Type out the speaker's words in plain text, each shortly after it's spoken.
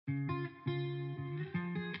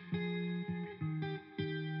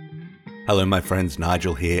Hello, my friends,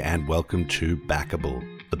 Nigel here, and welcome to Backable,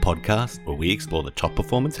 the podcast where we explore the top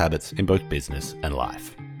performance habits in both business and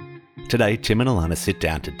life. Today, Tim and Alana sit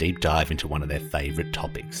down to deep dive into one of their favourite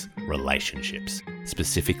topics, relationships,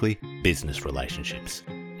 specifically business relationships,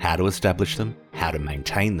 how to establish them, how to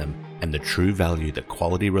maintain them, and the true value that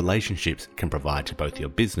quality relationships can provide to both your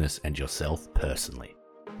business and yourself personally.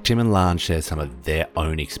 Tim and Lan share some of their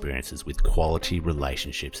own experiences with quality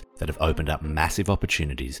relationships that have opened up massive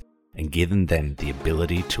opportunities and given them the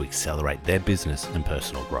ability to accelerate their business and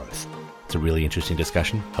personal growth. It's a really interesting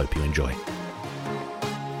discussion. Hope you enjoy.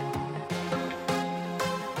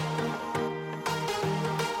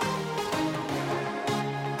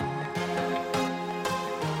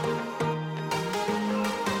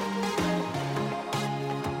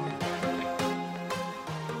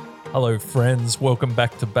 Hello, friends. Welcome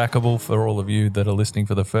back to Backable. For all of you that are listening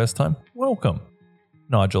for the first time, welcome.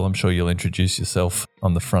 Nigel, I'm sure you'll introduce yourself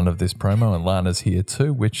on the front of this promo, and Lana's here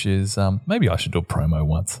too, which is, maybe I should do a promo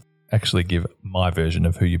once. Actually give my version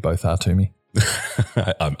of who you both are to me.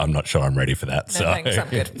 I'm not sure I'm ready for that. No, thanks, I'm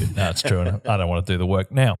good. No, it's true. I don't want to do the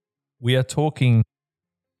work. Now, we are talking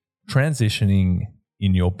transitioning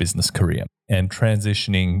in your business career and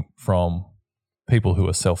transitioning from people who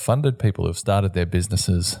are self-funded, people who have started their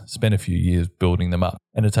businesses, spent a few years building them up,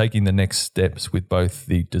 and are taking the next steps with both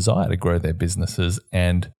the desire to grow their businesses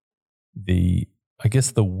and the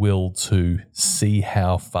will to see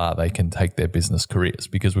how far they can take their business careers.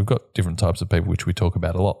 Because we've got different types of people, which we talk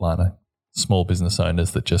about a lot, Lana. Small business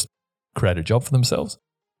owners that just create a job for themselves,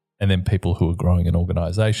 and then people who are growing an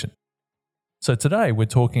organization. So today we're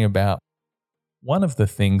talking about one of the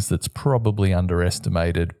things that's probably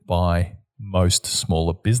underestimated by most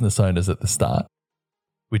smaller business owners at the start,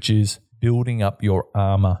 which is building up your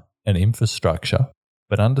armor and infrastructure,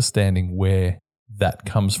 but understanding where that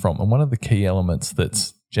comes from. And one of the key elements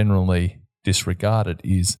that's generally disregarded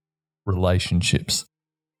is relationships,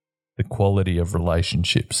 the quality of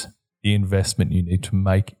relationships, the investment you need to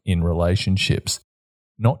make in relationships,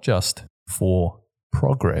 not just for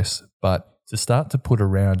progress, but to start to put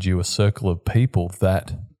around you a circle of people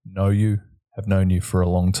that know you, have known you for a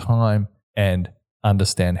long time, and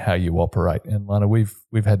understand how you operate. And Lana, we've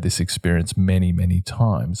had this experience many, many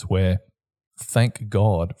times where thank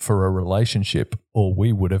God for a relationship or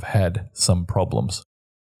we would have had some problems.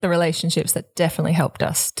 The relationships that definitely helped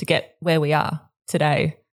us to get where we are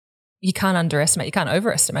today. You can't underestimate, you can't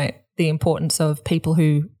overestimate the importance of people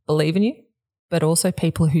who believe in you, but also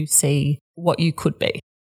people who see what you could be.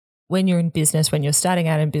 When you're in business, when you're starting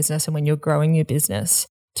out in business and when you're growing your business,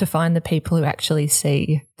 to find the people who actually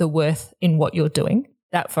see the worth in what you're doing,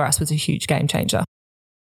 that for us was a huge game changer.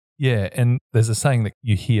 Yeah, and there's a saying that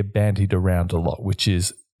you hear bandied around a lot, which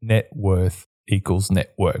is net worth equals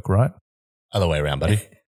network, right? Other way around, buddy.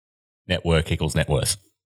 Network equals net worth.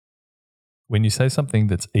 When you say something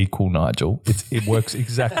that's equal, Nigel, it works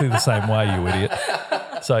exactly the same way, you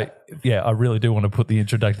idiot. So, yeah, I really do want to put the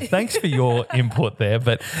introduction. Thanks for your input there,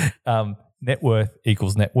 but net worth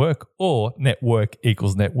equals network, or network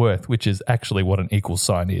equals net worth, which is actually what an equal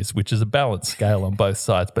sign is, which is a balanced scale on both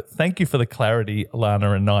sides. But thank you for the clarity,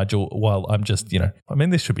 Alana and Nigel, while I'm just,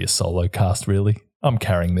 this should be a solo cast, really. I'm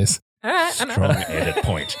carrying this. All right. Strong edit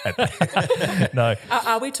point. No.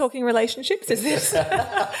 Are we talking relationships? Is this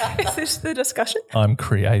the discussion? I'm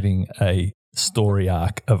creating a story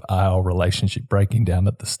arc of our relationship breaking down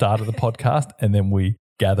at the start of the podcast, and then we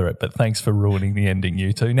gather it. But thanks for ruining the ending,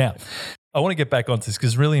 you two. Now, I want to get back onto this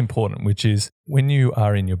because it's really important, which is when you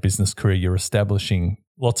are in your business career, you're establishing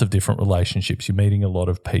lots of different relationships. You're meeting a lot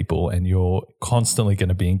of people and you're constantly going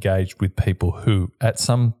to be engaged with people who at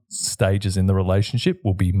some stages in the relationship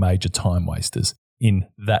will be major time wasters in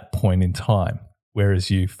that point in time. Whereas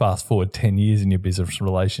you fast forward 10 years in your business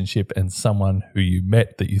relationship and someone who you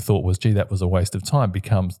met that you thought was, gee, that was a waste of time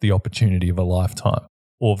becomes the opportunity of a lifetime,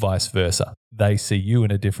 or vice versa. They see you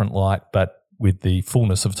in a different light, but with the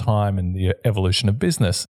fullness of time and the evolution of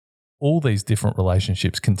business, all these different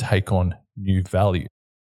relationships can take on new value.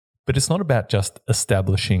 But it's not about just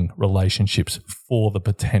establishing relationships for the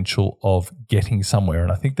potential of getting somewhere.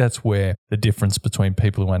 And I think that's where the difference between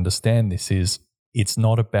people who understand this is it's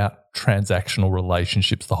not about transactional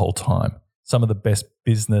relationships the whole time. Some of the best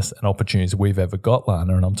business and opportunities we've ever got,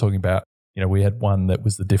 Lana, and I'm talking about, we had one that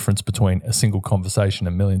was the difference between a single conversation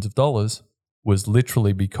and millions of dollars, was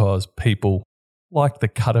literally because people liked the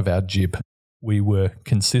cut of our jib. We were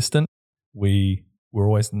consistent. We were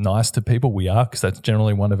always nice to people. We are, because that's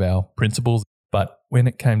generally one of our principles. But when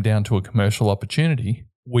it came down to a commercial opportunity,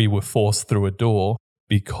 we were forced through a door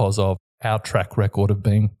because of our track record of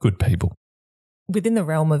being good people. within the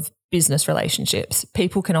realm of business relationships,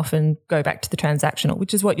 people can often go back to the transactional,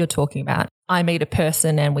 which is what you're talking about. I meet a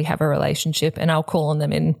person and we have a relationship and I'll call on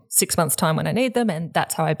them in 6 months' time when I need them, and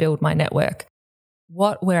that's how I build my network.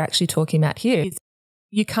 What we're actually talking about here is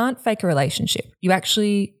you can't fake a relationship. You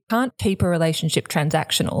actually can't keep a relationship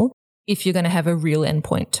transactional if you're going to have a real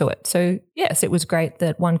endpoint to it. So yes, it was great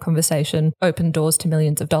that one conversation opened doors to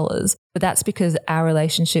millions of dollars, but that's because our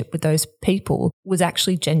relationship with those people was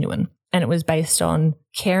actually genuine. And it was based on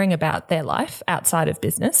caring about their life outside of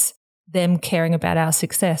business, them caring about our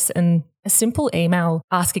success, and a simple email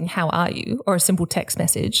asking, how are you? Or a simple text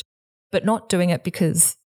message, but not doing it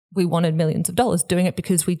because we wanted millions of dollars, doing it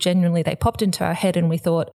because we genuinely, they popped into our head and we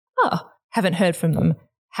thought, haven't heard from them.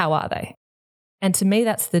 How are they? And to me,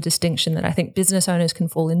 that's the distinction that I think business owners can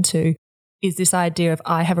fall into, is this idea of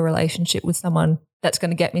I have a relationship with someone that's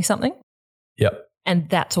going to get me something. Yep. And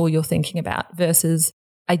that's all you're thinking about, versus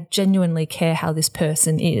I genuinely care how this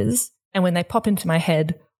person is. And when they pop into my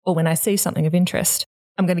head or when I see something of interest,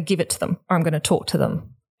 I'm going to give it to them or I'm going to talk to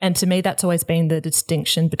them. And to me, that's always been the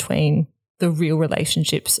distinction between the real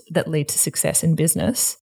relationships that lead to success in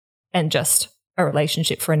business and just a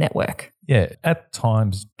relationship for a network. Yeah. At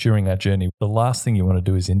times during our journey, the last thing you want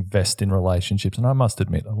to do is invest in relationships. And I must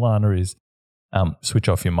admit, Alana is, switch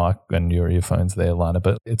off your mic and your earphones there, Alana,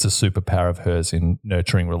 but it's a superpower of hers in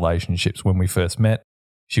nurturing relationships. When we first met,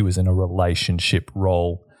 she was in a relationship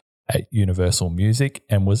role at Universal Music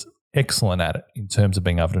and was excellent at it in terms of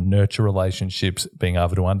being able to nurture relationships, being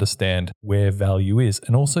able to understand where value is,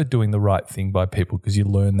 and also doing the right thing by people, because you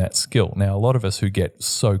learn that skill. Now, a lot of us who get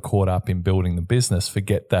so caught up in building the business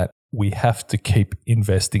forget that we have to keep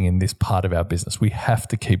investing in this part of our business. We have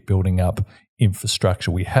to keep building up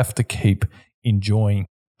infrastructure. We have to keep enjoying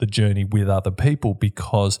the journey with other people,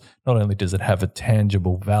 because not only does it have a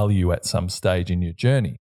tangible value at some stage in your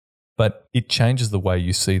journey, but it changes the way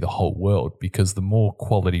you see the whole world, because the more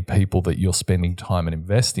quality people that you're spending time and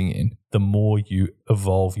investing in, the more you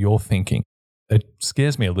evolve your thinking. It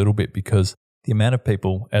scares me a little bit, because the amount of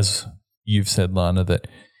people, as you've said, Lana, that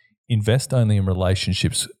invest only in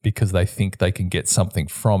relationships because they think they can get something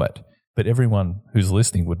from it. But everyone who's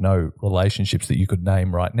listening would know relationships that you could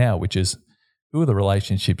name right now, which is, who are the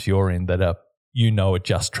relationships you're in that are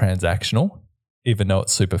just transactional, even though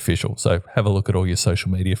it's superficial? So have a look at all your social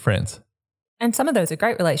media friends. And some of those are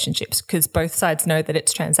great relationships because both sides know that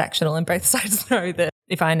it's transactional, and both sides know that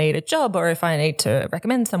if I need a job or if I need to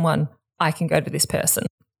recommend someone, I can go to this person.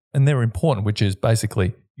 And they're important, which is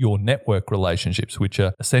basically your network relationships, which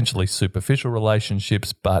are essentially superficial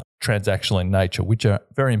relationships but transactional in nature, which are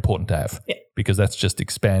very important to have because that's just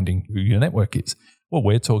expanding who your network is. What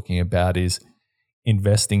we're talking about is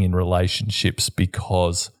investing in relationships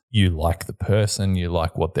because you like the person, you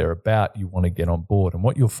like what they're about, you want to get on board. And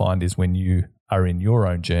what you'll find is when you are in your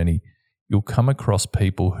own journey, you'll come across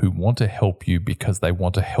people who want to help you because they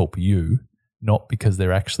want to help you, not because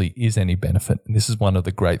there actually is any benefit. And this is one of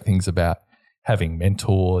the great things about having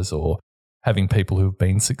mentors or having people who've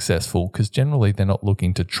been successful, because generally they're not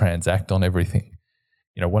looking to transact on everything.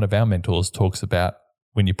 You know, one of our mentors talks about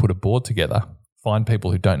when you put a board together, find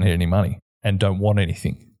people who don't need any money and don't want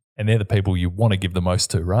anything. And they're the people you want to give the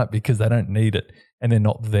most to, right? Because they don't need it and they're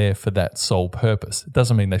not there for that sole purpose. It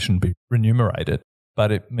doesn't mean they shouldn't be remunerated,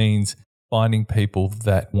 but it means finding people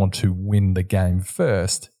that want to win the game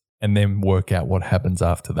first and then work out what happens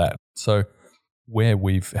after that. So where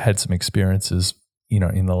we've had some experiences,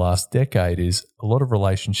 in the last decade is a lot of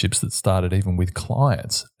relationships that started even with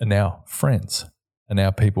clients are now friends, are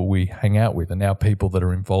now people we hang out with, are now people that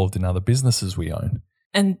are involved in other businesses we own.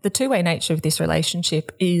 And the two-way nature of this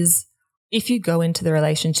relationship is if you go into the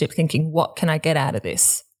relationship thinking, what can I get out of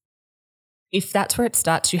this? If that's where it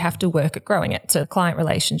starts, you have to work at growing it. So a client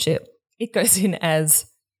relationship, it goes in as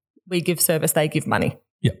we give service, they give money.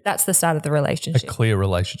 Yeah. That's the start of the relationship. A clear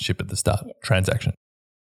relationship at the start, transaction.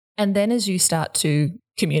 And then as you start to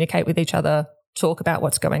communicate with each other, talk about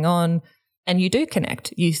what's going on, and you do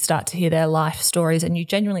connect, you start to hear their life stories and you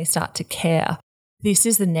genuinely start to care. This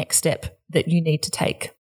is the next step that you need to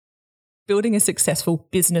take. Building a successful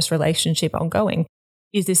business relationship ongoing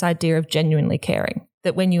is this idea of genuinely caring,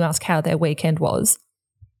 that when you ask how their weekend was,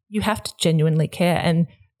 you have to genuinely care. And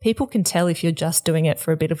people can tell if you're just doing it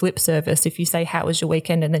for a bit of lip service. If you say, how was your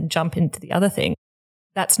weekend, and then jump into the other thing,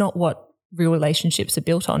 that's not what real relationships are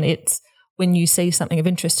built on. It's when you see something of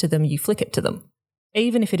interest to them, you flick it to them.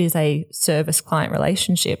 Even if it is a service client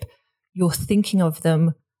relationship, you're thinking of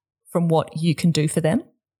them from what you can do for them,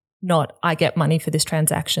 not I get money for this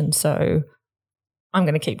transaction, so I'm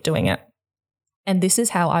going to keep doing it. And this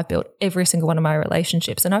is how I've built every single one of my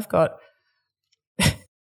relationships. And I've got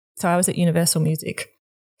So I was at Universal Music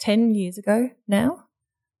 10 years ago now.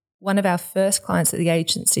 One of our first clients at the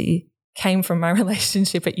agency came from my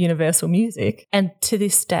relationship at Universal Music. And to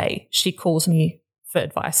this day, she calls me for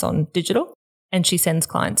advice on digital and she sends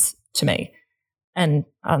clients to me. And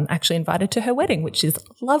I'm actually invited to her wedding, which is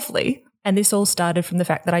lovely. And this all started from the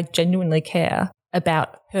fact that I genuinely care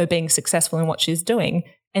about her being successful in what she's doing.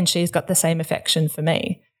 And she's got the same affection for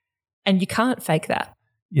me. And you can't fake that.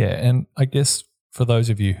 Yeah. And I guess for those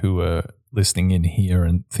of you who are listening in here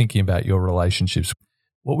and thinking about your relationships,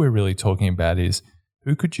 what we're really talking about is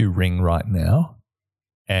who could you ring right now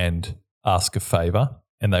and ask a favor,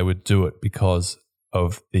 and they would do it because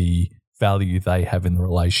of the value they have in the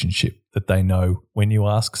relationship, that they know when you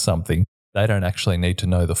ask something, they don't actually need to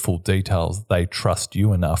know the full details. They trust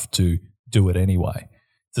you enough to do it anyway.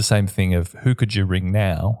 It's the same thing of who could you ring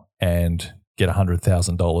now and get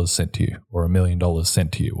 $100,000 sent to you or $1 million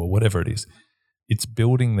sent to you or whatever it is. It's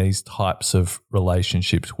building these types of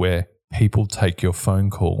relationships where people take your phone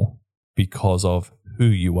call because of who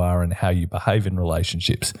you are and how you behave in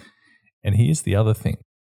relationships. And here's the other thing.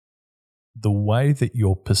 The way that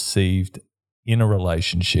you're perceived in a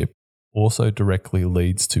relationship also directly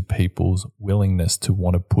leads to people's willingness to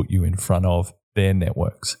want to put you in front of their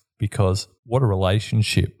networks, because what a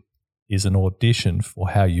relationship is an audition for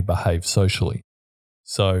how you behave socially.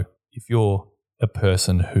 So if you're a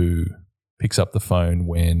person who picks up the phone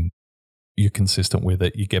when you're consistent with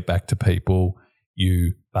it, you get back to people,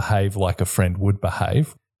 you behave like a friend would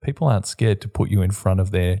behave, people aren't scared to put you in front of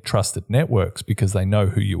their trusted networks because they know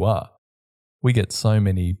who you are. We get so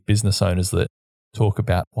many business owners that talk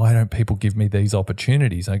about, why don't people give me these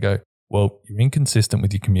opportunities? I go, well, you're inconsistent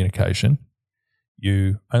with your communication.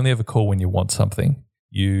 You only have a call when you want something.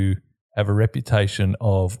 You have a reputation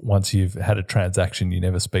of once you've had a transaction, you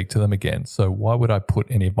never speak to them again. So why would I put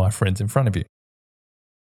any of my friends in front of you?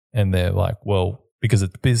 And they're like, well, because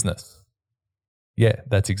it's business. Yeah,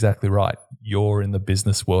 that's exactly right. You're in the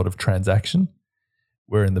business world of transaction.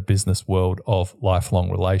 We're in the business world of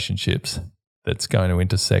lifelong relationships that's going to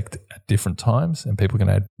intersect at different times and people can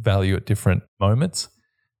add value at different moments.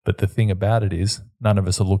 But the thing about it is none of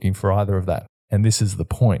us are looking for either of that. And this is the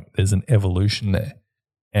point. There's an evolution there.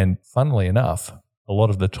 And funnily enough, a lot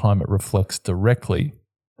of the time it reflects directly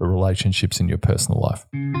the relationships in your personal life.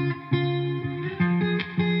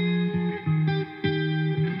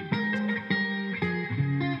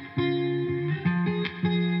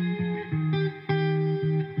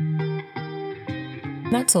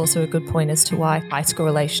 That's also a good point as to why high school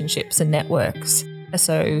relationships and networks are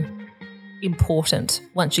so important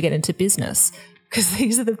once you get into business, because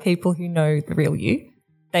these are the people who know the real you.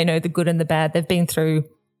 They know the good and the bad. They've been through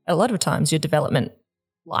a lot of times your development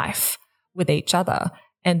life with each other.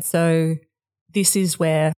 And so this is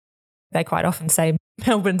where they quite often say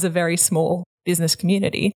Melbourne's a very small business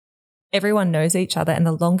community. Everyone knows each other, and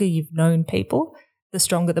the longer you've known people, the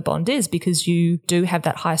stronger the bond is, because you do have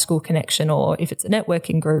that high school connection, or if it's a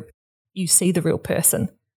networking group, you see the real person.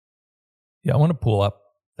 Yeah, I want to pull up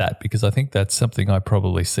that because I think that's something I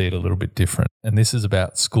probably see it a little bit different. And this is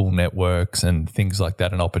about school networks and things like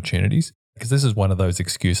that and opportunities, because this is one of those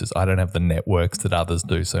excuses. I don't have the networks that others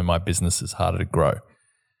do, so my business is harder to grow.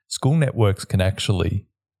 School networks can actually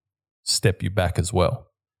step you back as well.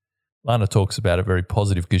 Lana talks about it very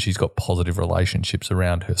positive because she's got positive relationships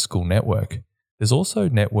around her school network. There's also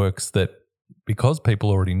networks that, because people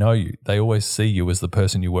already know you, they always see you as the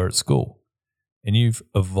person you were at school, and you've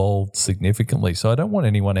evolved significantly. So I don't want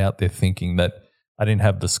anyone out there thinking that I didn't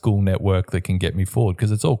have the school network that can get me forward,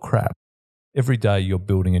 because it's all crap. Every day you're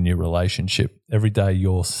building a new relationship. Every day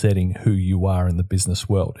you're setting who you are in the business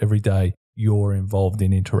world. Every day you're involved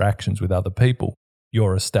in interactions with other people.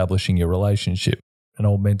 You're establishing your relationship. An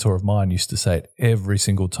old mentor of mine used to say it every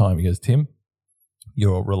single time. He goes, Tim,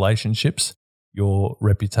 your relationships, your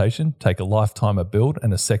reputation take a lifetime to build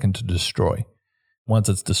and a second to destroy. Once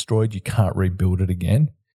it's destroyed, you can't rebuild it again.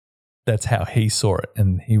 That's how he saw it.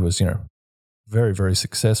 And he was, very, very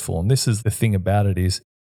successful. And this is the thing about it is,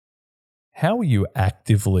 how are you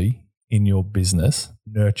actively in your business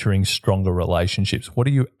nurturing stronger relationships? What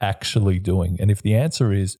are you actually doing? And if the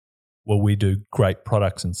answer is, well, we do great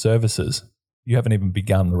products and services, you haven't even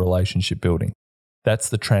begun the relationship building. That's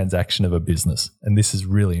the transaction of a business. And this is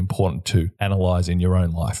really important to analyze in your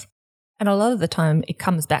own life. And a lot of the time it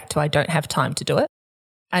comes back to, I don't have time to do it.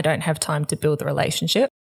 I don't have time to build the relationship.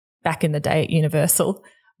 Back in the day at Universal,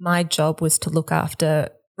 my job was to look after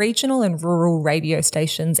regional and rural radio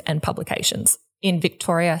stations and publications in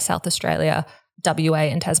Victoria, South Australia, WA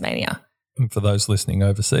and Tasmania. And for those listening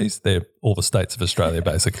overseas, they're all the states of Australia,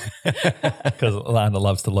 basically, because Lana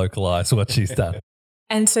loves to localise what she's done.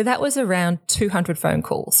 And so that was around 200 phone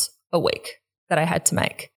calls a week that I had to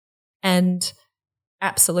make. And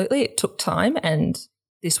absolutely, it took time, and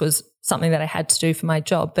this was something that I had to do for my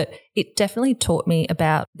job, but it definitely taught me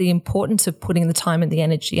about the importance of putting the time and the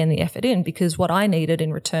energy and the effort in, because what I needed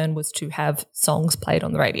in return was to have songs played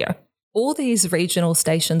on the radio. All these regional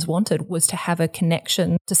stations wanted was to have a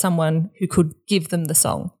connection to someone who could give them the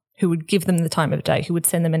song, who would give them the time of day, who would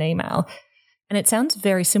send them an email. And it sounds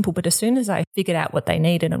very simple, but as soon as I figured out what they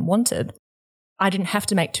needed and wanted, I didn't have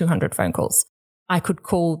to make 200 phone calls. I could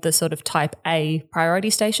call the sort of type A priority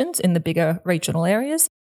stations in the bigger regional areas.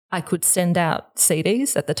 I could send out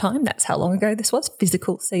CDs at the time. That's how long ago this was,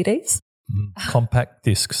 physical CDs. Compact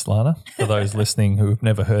discs, Lana, for those listening who have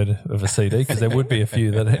never heard of a CD, because there would be a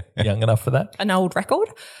few that are young enough for that. An old record.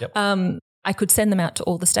 Yep. I could send them out to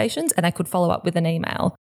all the stations, and I could follow up with an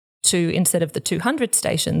email to, instead of the 200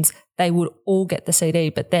 stations, they would all get the CD,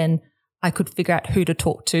 but then I could figure out who to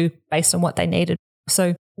talk to based on what they needed.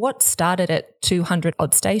 So what started at 200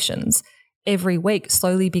 odd stations every week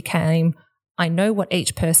slowly became, I know what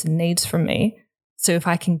each person needs from me. So if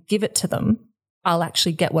I can give it to them, I'll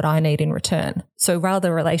actually get what I need in return. So rather,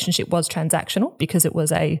 the relationship was transactional because it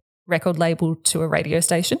was a record label to a radio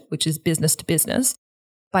station, which is business to business.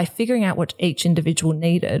 By figuring out what each individual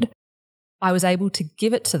needed, I was able to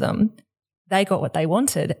give it to them. They got what they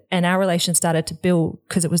wanted, and our relation started to build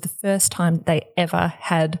because it was the first time they ever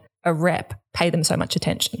had a rep pay them so much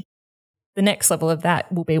attention. The next level of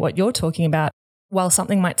that will be what you're talking about. While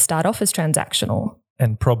something might start off as transactional.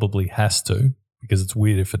 And probably has to, because it's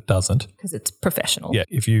weird if it doesn't. Because it's professional. Yeah,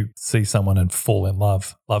 if you see someone and fall in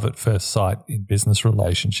love at first sight in business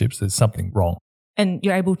relationships, there's something wrong. And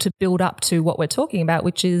you're able to build up to what we're talking about,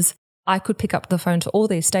 which is I could pick up the phone to all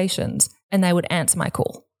these stations and they would answer my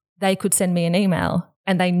call. They could send me an email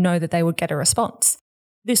and they know that they would get a response.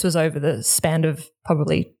 This was over the span of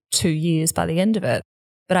probably 2 years by the end of it.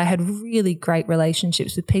 But I had really great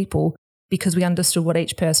relationships with people because we understood what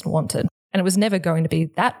each person wanted. And it was never going to be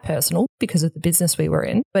that personal because of the business we were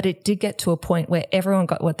in. But it did get to a point where everyone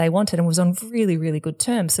got what they wanted and was on really, really good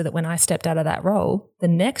terms, so that when I stepped out of that role, the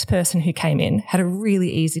next person who came in had a really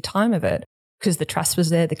easy time of it because the trust was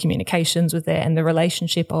there, the communications was there, and the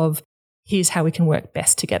relationship of here's how we can work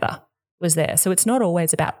best together was there. So it's not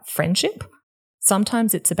always about friendship.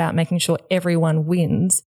 Sometimes it's about making sure everyone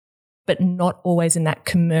wins, but not always in that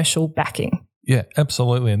commercial backing. Yeah,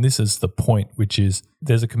 absolutely. And this is the point, which is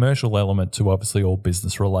there's a commercial element to obviously all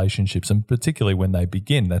business relationships, and particularly when they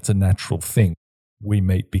begin, that's a natural thing. We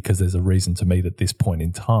meet because there's a reason to meet at this point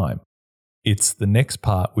in time. It's the next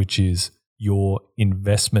part, which is your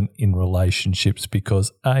investment in relationships,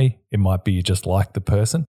 because A, it might be you just like the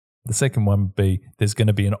person. The second one would be there's going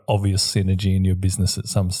to be an obvious synergy in your business at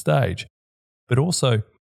some stage. But also,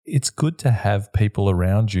 it's good to have people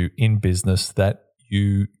around you in business that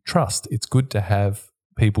you trust. It's good to have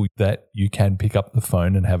people that you can pick up the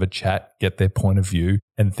phone and have a chat, get their point of view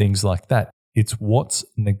and things like that. It's what's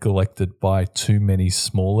neglected by too many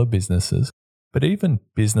smaller businesses, but even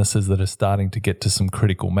businesses that are starting to get to some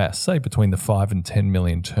critical mass, say between the 5 and 10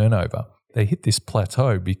 million turnover. They hit this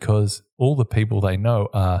plateau because all the people they know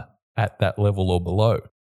are at that level or below.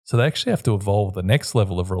 So they actually have to evolve the next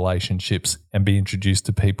level of relationships and be introduced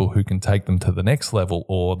to people who can take them to the next level,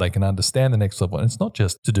 or they can understand the next level. And it's not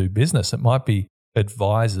just to do business. It might be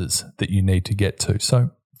advisors that you need to get to. So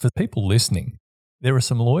for people listening, there are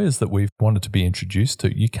some lawyers that we've wanted to be introduced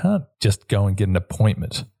to. You can't just go and get an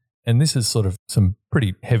appointment. And this is sort of some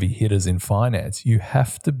pretty heavy hitters in finance. You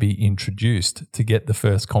have to be introduced to get the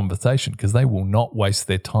first conversation, because they will not waste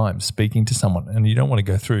their time speaking to someone. And you don't want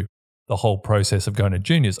to go through the whole process of going to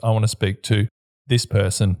juniors. I want to speak to this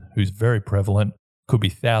person who's very prevalent, could be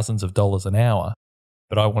thousands of dollars an hour,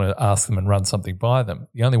 but I want to ask them and run something by them.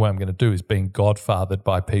 The only way I'm going to do is being godfathered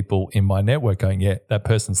by people in my network going, yeah, that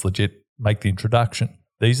person's legit, make the introduction.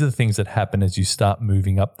 These are the things that happen as you start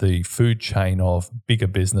moving up the food chain of bigger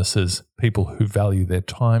businesses, people who value their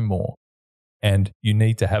time more. And you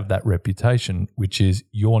need to have that reputation, which is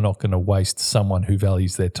you're not going to waste someone who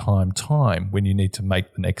values their time when you need to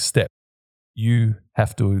make the next step. You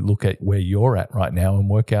have to look at where you're at right now and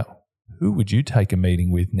work out who would you take a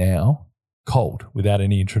meeting with now, cold, without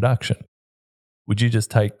any introduction. Would you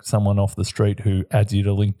just take someone off the street who adds you to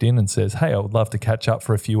LinkedIn and says, hey, I would love to catch up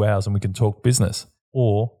for a few hours and we can talk business?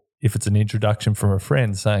 Or if it's an introduction from a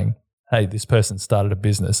friend saying, hey, this person started a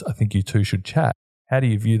business, I think you two should chat. How do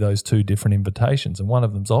you view those two different invitations? And one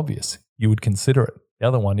of them's obvious. You would consider it. The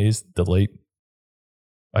other one is delete.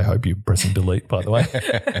 I hope you're pressing delete, by the way.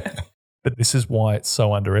 But this is why it's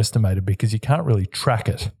so underestimated, because you can't really track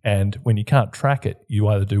it. And when you can't track it, you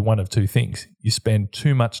either do one of two things. You spend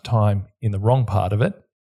too much time in the wrong part of it,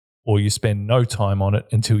 or you spend no time on it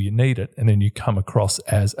until you need it, and then you come across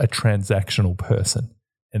as a transactional person.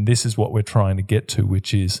 And this is what we're trying to get to,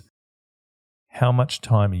 which is how much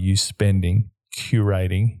time are you spending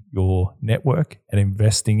curating your network and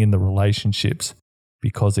investing in the relationships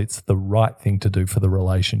because it's the right thing to do for the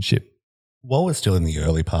relationship. While we're still in the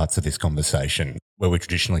early parts of this conversation, where we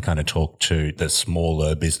traditionally kind of talk to the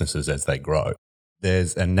smaller businesses as they grow,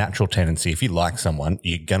 there's a natural tendency, if you like someone,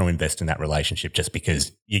 you're going to invest in that relationship just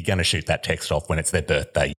because you're going to shoot that text off when it's their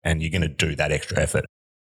birthday and you're going to do that extra effort.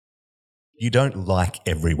 You don't like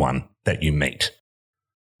everyone that you meet.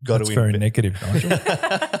 That's very negative, Nigel.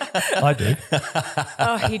 I do.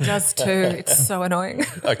 Oh, he does too. It's so annoying.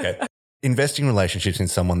 Okay. Investing relationships in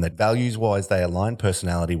someone that values-wise they align,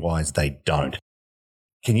 personality-wise they don't.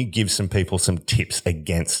 Can you give some people some tips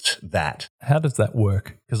against that? How does that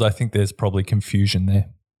work? Because I think there's probably confusion there.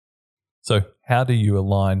 So how do you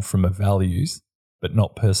align from a values but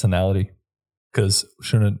not personality? Because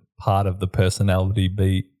shouldn't part of the personality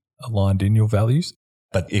be aligned in your values?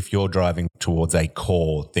 But if you're driving towards a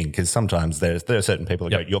core thing, because sometimes there are certain people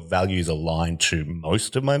that go, your values align to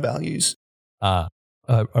most of my values. I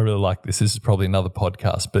really like this. This is probably another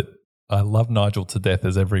podcast, but I love Nigel to death,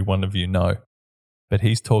 as every one of you know. But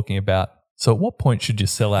he's talking about, so at what point should you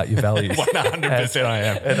sell out your values? 100% I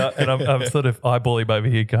am. And I'm sort of eyeballing over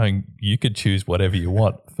here going, you could choose whatever you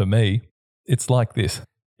want. For me, it's like this.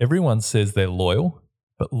 Everyone says they're loyal,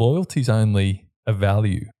 but loyalty's only a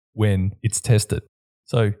value when it's tested.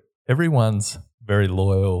 So everyone's very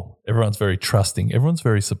loyal, everyone's very trusting, everyone's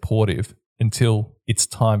very supportive until it's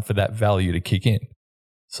time for that value to kick in.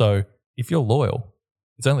 So if you're loyal,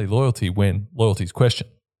 it's only loyalty when loyalty's questioned.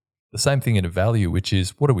 The same thing in a value, which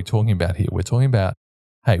is, what are we talking about here? We're talking about,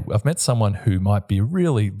 hey, I've met someone who might be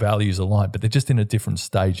really values aligned, but they're just in a different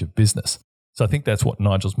stage of business. So I think that's what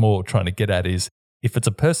Nigel's more trying to get at is, if it's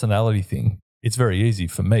a personality thing, it's very easy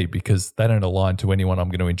for me because they don't align to anyone I'm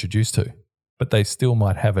going to introduce to. But they still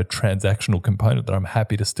might have a transactional component that I'm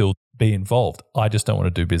happy to still be involved. I just don't want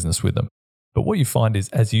to do business with them. But what you find is,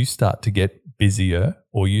 as you start to get busier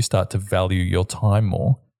or you start to value your time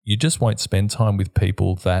more, you just won't spend time with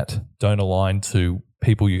people that don't align to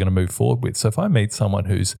people you're going to move forward with. So if I meet someone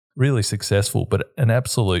who's really successful but an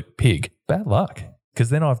absolute pig, bad luck. Because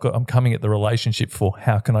then I'm coming at the relationship for,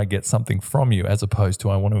 how can I get something from you, as opposed to,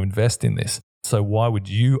 I want to invest in this. So why would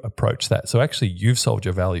you approach that? So actually you've solved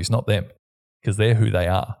your values, not them, because they're who they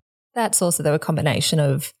are. That's also though a combination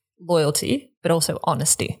of loyalty, but also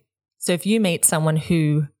honesty. So if you meet someone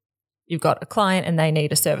who, you've got a client and they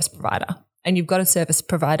need a service provider, and you've got a service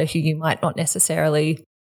provider who you might not necessarily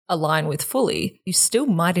align with fully, you still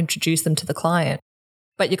might introduce them to the client,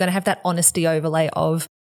 but you're going to have that honesty overlay of,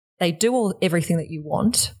 they do everything that you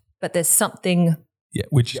want, but there's something. Yeah,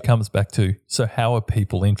 which comes back to, so how are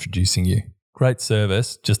people introducing you? Great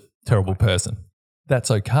service, just terrible person. That's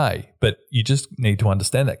okay, but you just need to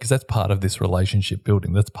understand that, because that's part of this relationship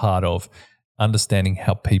building. That's part of understanding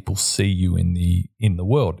how people see you in the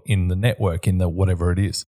world, in the network, in the whatever it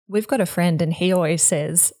is. We've got a friend and he always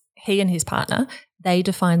says, he and his partner, they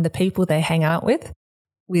define the people they hang out with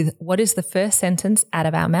what is the first sentence out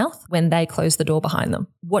of our mouth when they close the door behind them.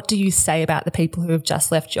 What do you say about the people who have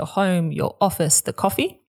just left your home, your office, the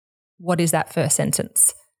coffee? What is that first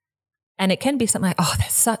sentence? And it can be something like, oh, they're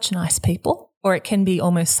such nice people. Or it can be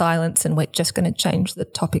almost silence and we're just going to change the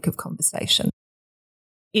topic of conversation.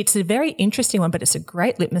 It's a very interesting one, but it's a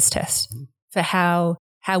great litmus test for how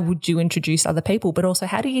would you introduce other people, but also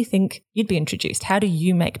how do you think you'd be introduced? How do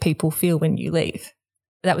you make people feel when you leave?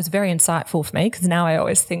 That was very insightful for me, because now I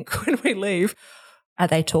always think when we leave, are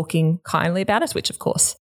they talking kindly about us? Which of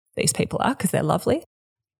course these people are, because they're lovely.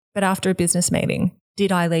 But after a business meeting,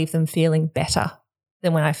 did I leave them feeling better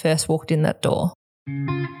than when I first walked in that door?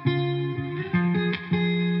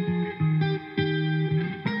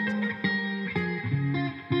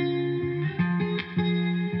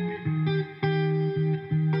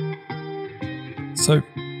 So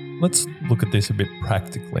let's look at this a bit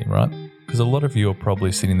practically, right? Because a lot of you are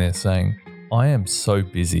probably sitting there saying, I am so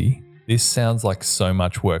busy. This sounds like so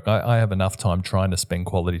much work. I have enough time trying to spend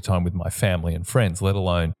quality time with my family and friends, let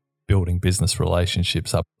alone building business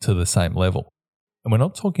relationships up to the same level. And we're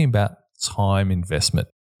not talking about time investment.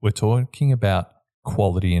 We're talking about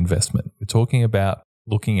quality investment. We're talking about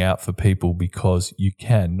looking out for people because you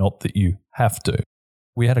can, not that you have to.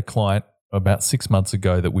 We had a client about 6 months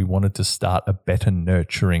ago that we wanted to start a better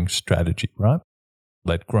nurturing strategy, right?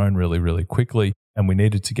 They'd grown really, really quickly. and we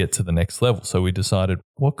needed to get to the next level. So we decided,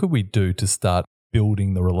 what could we do to start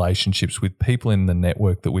building the relationships with people in the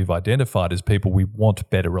network that we've identified as people we want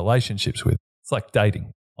better relationships with? It's like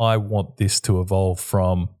dating. I want this to evolve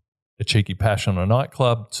from a cheeky pash on a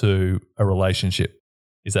nightclub to a relationship.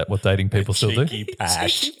 Is that what dating people still do? Cheeky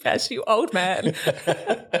pash. Cheeky pash, you old man.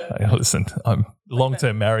 Hey, listen, I'm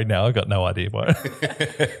long-term married now. I've got no idea why.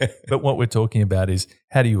 But what we're talking about is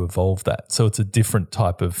how do you evolve that? So it's a different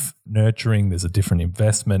type of nurturing. There's a different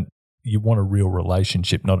investment. You want a real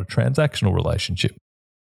relationship, not a transactional relationship.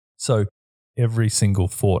 So every single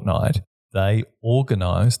fortnight, they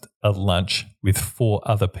organised a lunch with 4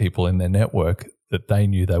 other people in their network that they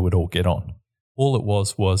knew they would all get on. All it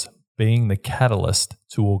was being the catalyst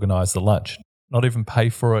to organise the lunch. Not even pay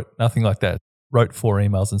for it, nothing like that. Wrote 4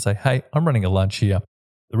 emails and say, hey, I'm running a lunch here.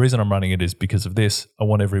 The reason I'm running it is because of this. I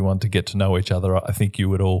want everyone to get to know each other. I think you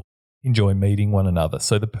would all enjoy meeting one another.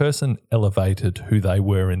 So the person elevated who they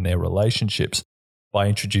were in their relationships by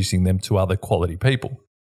introducing them to other quality people.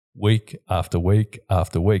 Week after week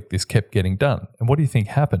after week, this kept getting done. And what do you think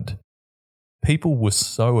happened? People were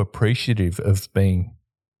so appreciative of being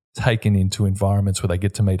taken into environments where they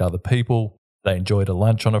get to meet other people. They enjoyed a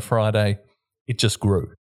lunch on a Friday. It just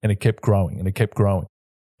grew and it kept growing and it kept growing.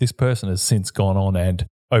 This person has since gone on and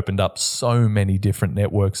opened up so many different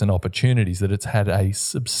networks and opportunities that it's had a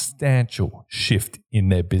substantial shift in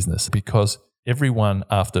their business, because everyone,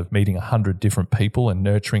 after meeting 100 different people and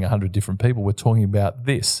nurturing 100 different people, were talking about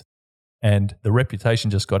this. And the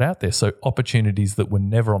reputation just got out there. So opportunities that were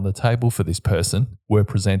never on the table for this person were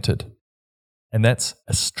presented. And that's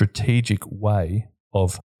a strategic way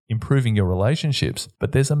of improving your relationships,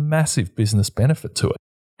 but there's a massive business benefit to it.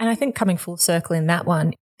 And I think coming full circle in that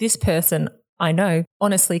one, this person I know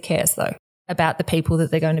honestly cares though about the people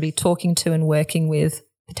that they're going to be talking to and working with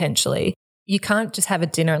potentially. You can't just have a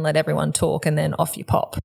dinner and let everyone talk and then off you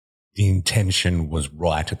pop. The intention was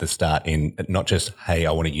right at the start, in not just, hey,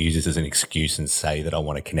 I want to use this as an excuse and say that I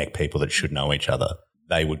want to connect people that should know each other.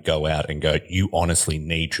 They would go out and go, you honestly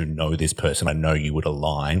need to know this person. I know you would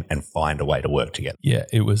align and find a way to work together. Yeah,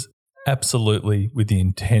 it was absolutely with the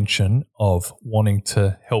intention of wanting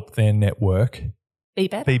to help their network be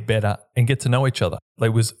better and get to know each other. They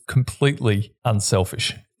was completely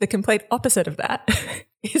unselfish. The complete opposite of that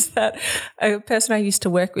is that a person I used to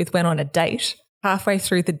work with went on a date. Halfway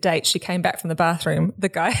through the date, she came back from the bathroom. The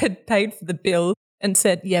guy had paid for the bill and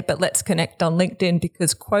said, yeah, but let's connect on LinkedIn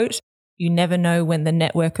because, quote, you never know when the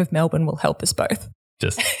network of Melbourne will help us both.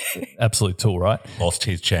 Just absolute tool, right? Lost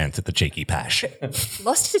his chance at the cheeky pash.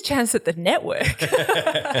 Lost his chance at the network.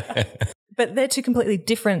 But they're two completely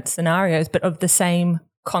different scenarios, but of the same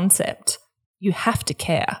concept. You have to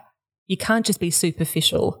care. You can't just be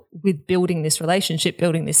superficial with building this relationship,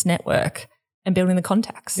 building this network, and building the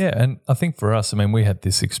contacts. Yeah, and I think for us, I mean, we had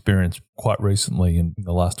this experience quite recently in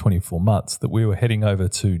the last 24 months that we were heading over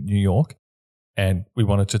to New York and we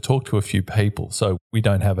wanted to talk to a few people. So we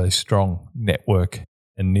don't have a strong network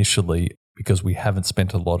initially because we haven't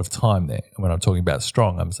spent a lot of time there. And when I'm talking about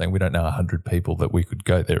strong, I'm saying we don't know 100 people that we could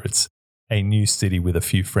go there. It's a new city with a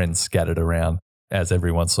few friends scattered around, as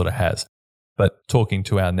everyone sort of has. But talking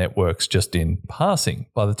to our networks just in passing,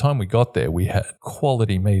 by the time we got there, we had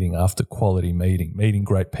quality meeting after quality meeting, meeting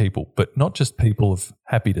great people, but not just people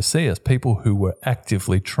happy to see us, people who were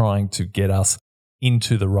actively trying to get us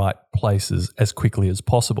into the right places as quickly as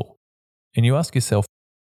possible. And you ask yourself,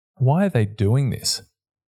 why are they doing this?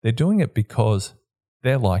 They're doing it because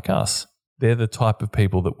they're like us. They're the type of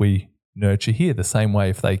people that we nurture here. The same way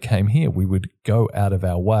if they came here, we would go out of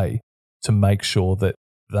our way to make sure that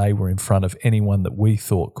they were in front of anyone that we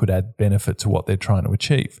thought could add benefit to what they're trying to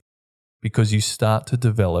achieve. Because you start to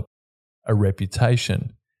develop a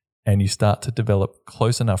reputation and you start to develop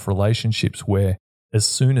close enough relationships where as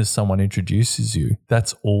soon as someone introduces you,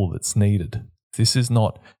 that's all that's needed. This is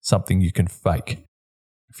not something you can fake.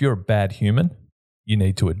 If you're a bad human, you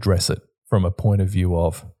need to address it from a point of view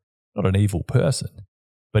of not an evil person,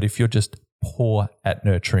 but if you're just poor at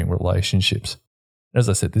nurturing relationships. As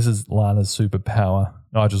I said, this is Lana's superpower.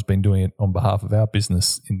 Nigel's been doing it on behalf of our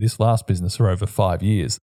business in this last business for over 5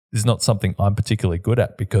 years. This is not something I'm particularly good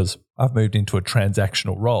at because I've moved into a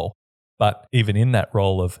transactional role. But even in that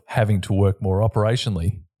role of having to work more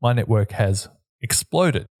operationally, my network has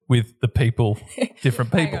exploded with the people,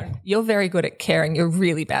 different people. You're very good at caring. You're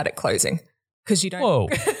really bad at closing because you don't. Whoa.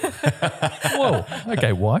 Whoa.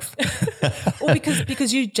 Okay, wife. Well,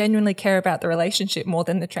 because you genuinely care about the relationship more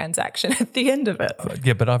than the transaction at the end of it.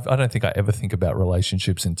 Yeah, but I don't think I ever think about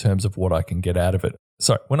relationships in terms of what I can get out of it.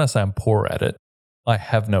 So when I say I'm poor at it, I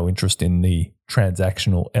have no interest in the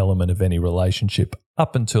transactional element of any relationship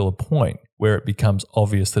up until a point where it becomes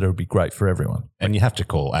obvious that it would be great for everyone. And you have to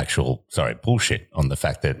call bullshit on the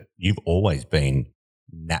fact that you've always been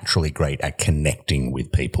naturally great at connecting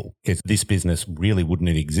with people, because this business really wouldn't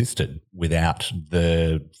have existed without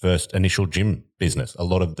the first initial gym business. A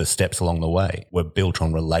lot of the steps along the way were built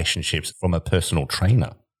on relationships from a personal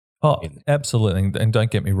trainer. Oh, absolutely. And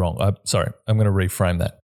don't get me wrong. I'm going to reframe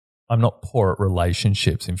that. I'm not poor at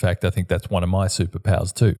relationships. In fact, I think that's one of my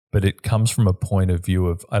superpowers too. But it comes from a point of view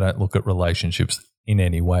of I don't look at relationships in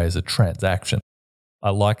any way as a transaction.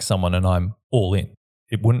 I like someone and I'm all in.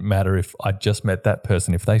 It wouldn't matter if I just met that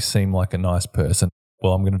person. If they seem like a nice person,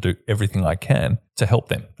 well, I'm going to do everything I can to help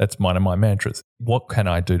them. That's one of my mantras. What can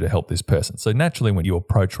I do to help this person? So naturally, when you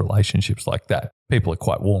approach relationships like that, people are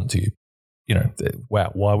quite warm to you. You know,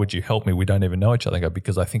 wow, why would you help me? We don't even know each other. I go,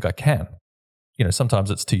 because I think I can. You know,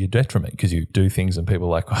 sometimes it's to your detriment because you do things and people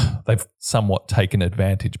are like, oh, they've somewhat taken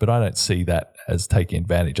advantage, but I don't see that as taking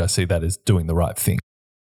advantage. I see that as doing the right thing.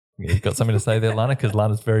 You've got something to say there, Lana? Because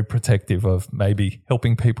Lana's very protective of maybe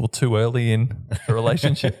helping people too early in a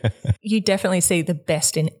relationship. You definitely see the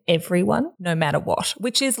best in everyone, no matter what,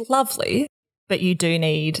 which is lovely, but you do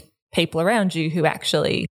need people around you who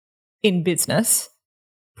actually, in business,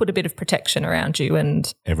 put a bit of protection around you.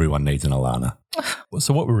 And everyone needs an Alana.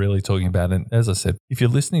 So what we're really talking about, and as I said, if you're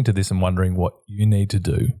listening to this and wondering what you need to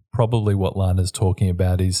do, probably what Lana's talking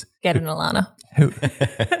about is get an Alana.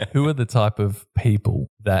 Who are the type of people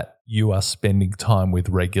that you are spending time with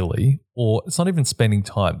regularly, or it's not even spending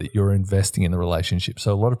time, that you're investing in the relationship.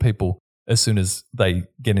 So a lot of people, as soon as they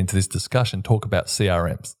get into this discussion, talk about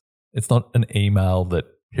CRMs. It's not an email that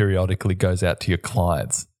periodically goes out to your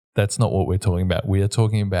clients. That's not what we're talking about. We are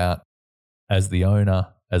talking about, as the owner,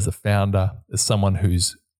 as the founder, as someone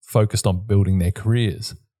who's focused on building their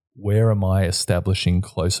careers, where am I establishing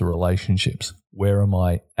closer relationships? Where am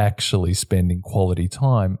I actually spending quality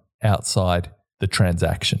time outside the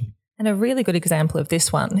transaction? And a really good example of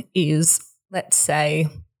this one is, let's say,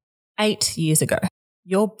 8 years ago,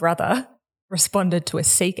 your brother responded to a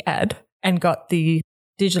Seek ad and got the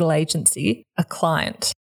digital agency a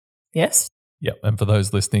client. Yes? Yep. And for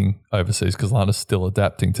those listening overseas, because Lana's still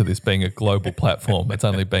adapting to this being a global platform, it's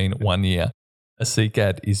only been 1 year. A Seek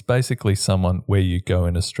ad is basically someone where you go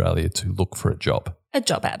in Australia to look for a job. A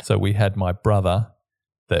job ad. So we had my brother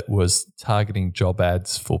that was targeting job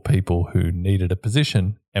ads for people who needed a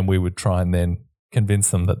position, and we would try and then convince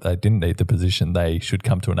them that they didn't need the position, they should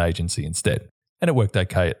come to an agency instead. And it worked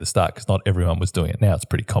okay at the start because not everyone was doing it. Now it's a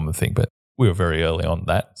pretty common thing, but we were very early on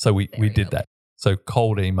that. So we did that. So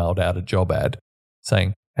cold emailed out a job ad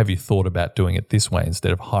saying, have you thought about doing it this way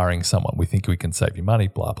instead of hiring someone? We think we can save you money,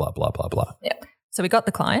 blah, blah, blah, blah, blah. Yeah. So we got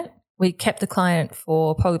the client. We kept the client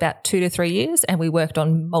for probably about 2 to 3 years, and we worked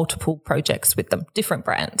on multiple projects with them, different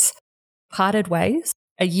brands. Parted ways.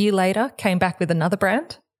 A year later, came back with another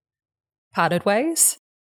brand. Parted ways.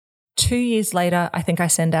 2 years later, I think I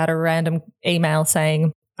send out a random email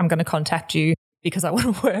saying, I'm going to contact you because I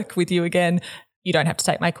want to work with you again. You don't have to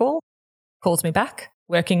take my call. Calls me back,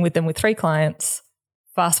 working with them with 3 clients.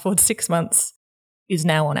 Fast forward 6 months, is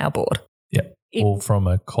now on our board. Yeah. All from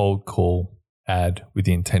a cold call ad with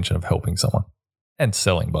the intention of helping someone and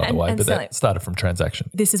selling, by the way, but that started from transaction.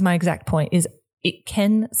 This is my exact point, is it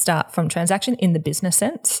can start from transaction in the business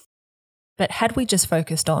sense. But had we just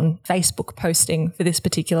focused on Facebook posting for this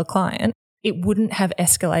particular client, it wouldn't have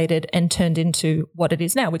escalated and turned into what it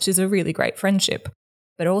is now, which is a really great friendship.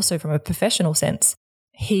 But also from a professional sense,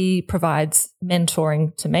 he provides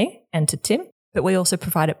mentoring to me and to Tim, but we also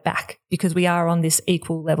provide it back because we are on this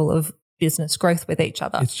equal level of business growth with each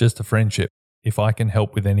other. It's just a friendship. If I can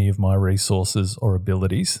help with any of my resources or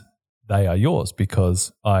abilities, they are yours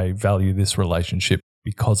because I value this relationship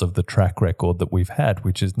because of the track record that we've had,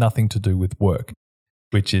 which is nothing to do with work,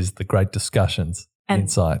 which is the great discussions,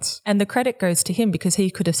 insights. And the credit goes to him because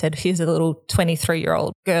he could have said, here's a little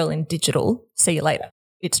 23-year-old girl in digital, see you later.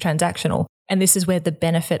 It's transactional. And this is where the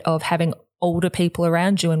benefit of having older people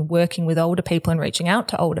around you and working with older people and reaching out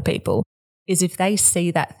to older people is if they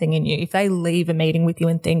see that thing in you, if they leave a meeting with you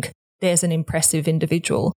and think there's an impressive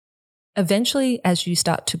individual, eventually as you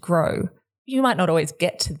start to grow, you might not always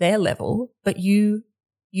get to their level, but you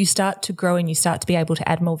start to grow and you start to be able to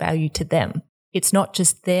add more value to them. It's not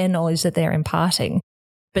just their knowledge that they're imparting,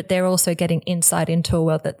 but they're also getting insight into a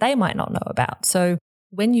world that they might not know about. So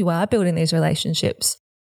when you are building these relationships,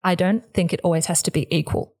 I don't think it always has to be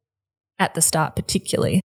equal at the start,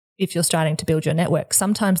 particularly if you're starting to build your network.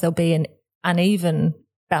 Sometimes there'll be an uneven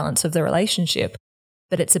balance of the relationship,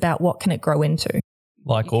 but it's about what can it grow into.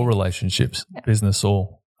 Like all relationships, business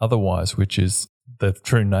or otherwise, which is the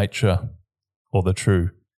true nature or the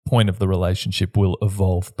true point of the relationship will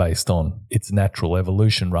evolve based on its natural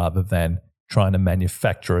evolution rather than trying to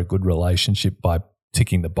manufacture a good relationship by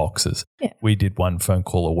ticking the boxes. Yeah. We did one phone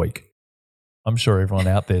call a week. I'm sure everyone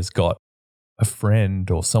out there's got a friend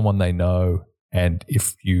or someone they know, and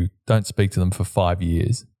if you don't speak to them for 5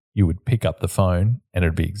 years, you would pick up the phone and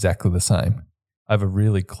it'd be exactly the same. I have a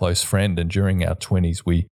really close friend, and during our 20s,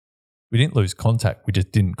 we didn't lose contact. We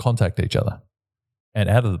just didn't contact each other. And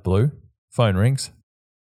out of the blue, phone rings.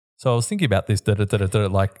 So I was thinking about this,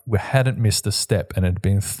 like we hadn't missed a step, and it had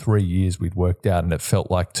been 3 years we'd worked out, and it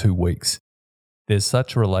felt like 2 weeks. There's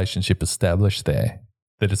such a relationship established there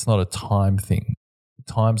that it's not a time thing.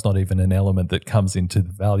 Time's not even an element that comes into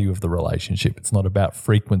the value of the relationship. It's not about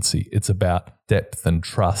frequency. It's about depth and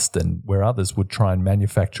trust, and where others would try and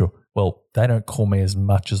manufacture, well, they don't call me as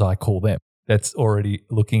much as I call them. That's already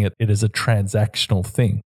looking at it as a transactional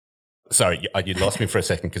thing. Sorry, you lost me for a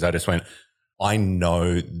second because I just went, I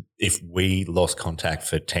know if we lost contact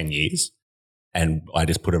for 10 years and I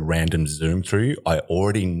just put a random Zoom through, I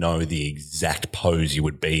already know the exact pose you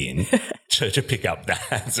would be in to pick up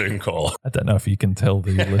that Zoom call. I don't know if you can tell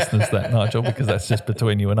the listeners that, Nigel, because that's just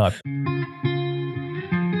between you and I.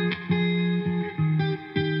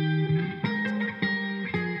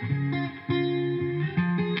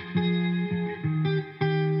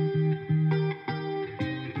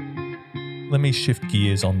 Let me shift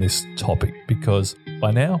gears on this topic because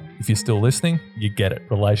by now, if you're still listening, you get it.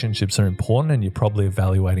 Relationships are important and you're probably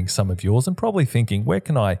evaluating some of yours and probably thinking, where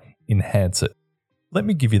can I enhance it? Let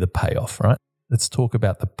me give you the payoff, right? Let's talk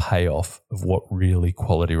about the payoff of what really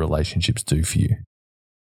quality relationships do for you.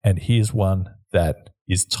 And here's one that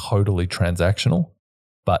is totally transactional,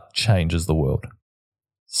 but changes the world.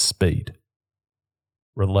 Speed.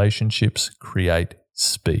 Relationships create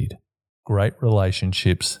speed. Great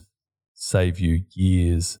relationships save you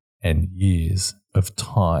years and years of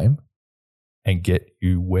time and get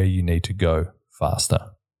you where you need to go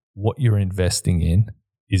faster. What you're investing in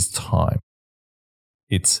is time.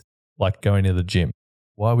 It's like going to the gym.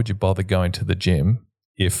 Why would you bother going to the gym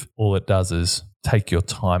if all it does is take your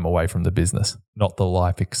time away from the business, not the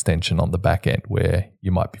life extension on the back end where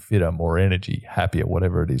you might be fitter, more energy, happier,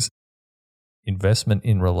 whatever it is? Investment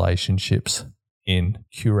in relationships, in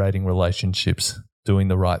curating relationships, doing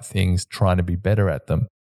the right things, trying to be better at them,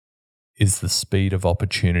 is the speed of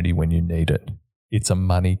opportunity when you need it. It's a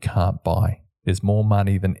money can't buy. There's more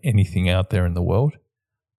money than anything out there in the world,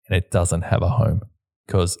 and it doesn't have a home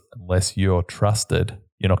because unless you're trusted,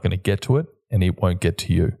 you're not going to get to it and it won't get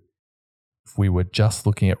to you. If we were just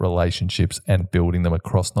looking at relationships and building them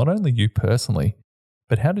across not only you personally,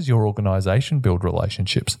 but how does your organization build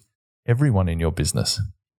relationships? Everyone in your business.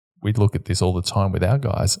 We look at this all the time with our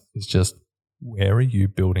guys. It's just, where are you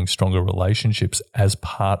building stronger relationships as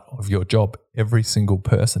part of your job? Every single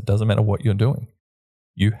person, doesn't matter what you're doing.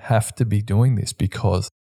 You have to be doing this because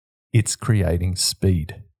it's creating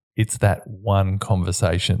speed. It's that one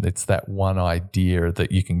conversation. It's that one idea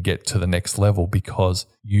that you can get to the next level because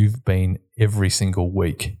you've been every single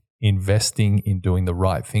week investing in doing the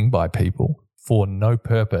right thing by people for no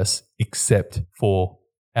purpose except for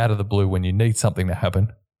out of the blue when you need something to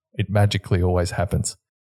happen, it magically always happens.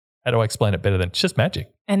 How do I explain it better than it's just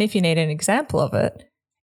magic? And if you need an example of it,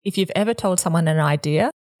 if you've ever told someone an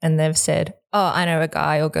idea and they've said, oh, I know a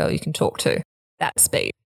guy or girl you can talk to, that's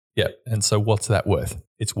speed. Yeah. And so what's that worth?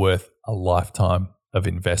 It's worth a lifetime of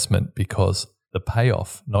investment because the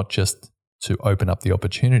payoff, not just to open up the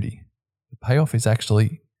opportunity, the payoff is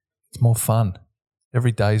actually, it's more fun.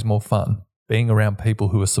 Every day is more fun. Being around people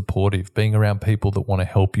who are supportive, being around people that want to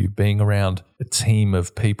help you, being around a team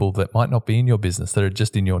of people that might not be in your business, that are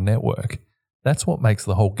just in your network. That's what makes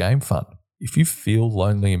the whole game fun. If you feel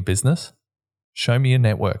lonely in business, show me your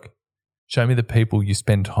network. Show me the people you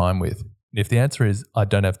spend time with. And if the answer is, I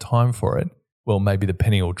don't have time for it, well, maybe the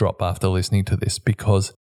penny will drop after listening to this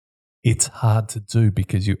because it's hard to do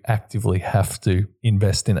because you actively have to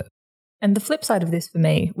invest in it. And the flip side of this for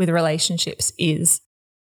me with relationships is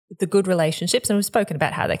the good relationships, and we've spoken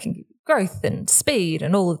about how they can give growth and speed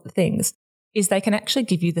and all of the things, is they can actually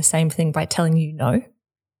give you the same thing by telling you no.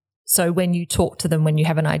 So when you talk to them, when you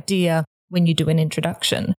have an idea, when you do an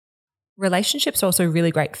introduction, relationships are also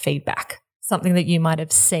really great feedback. Something that you might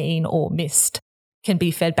have seen or missed can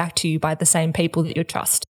be fed back to you by the same people that you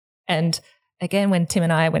trust. And again, when Tim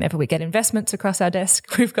and I, whenever we get investments across our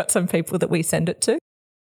desk, we've got some people that we send it to.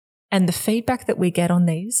 And the feedback that we get on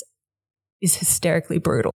these is hysterically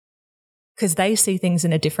brutal because they see things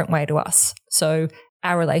in a different way to us. So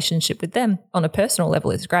our relationship with them on a personal level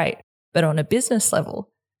is great, but on a business level,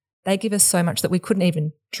 They give us so much that we couldn't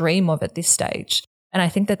even dream of at this stage. And I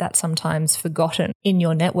think that that's sometimes forgotten in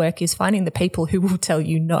your network, is finding the people who will tell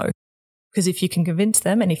you no. Because if you can convince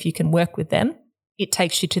them and if you can work with them, it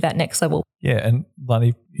takes you to that next level. Yeah. And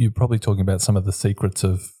Lani, you're probably talking about some of the secrets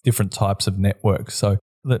of different types of networks. So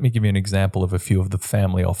let me give you an example of a few of the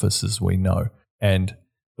family offices we know. And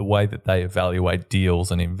the way that they evaluate deals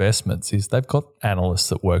and investments is they've got analysts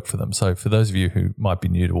that work for them. So for those of you who might be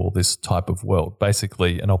new to all this type of world,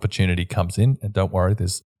 basically an opportunity comes in, and don't worry,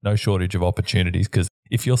 there's no shortage of opportunities, because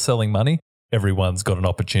if you're selling money, everyone's got an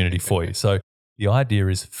opportunity for you. So the idea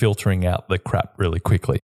is filtering out the crap really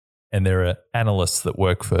quickly. And there are analysts that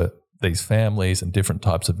work for these families and different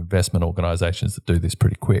types of investment organizations that do this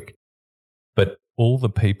pretty quick. But all the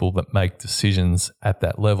people that make decisions at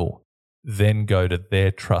that level then go to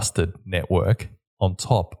their trusted network on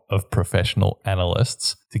top of professional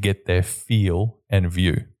analysts to get their feel and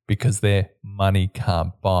view, because their money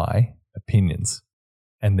can't buy opinions.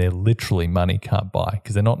 And their literally money can't buy,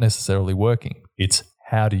 because they're not necessarily working. It's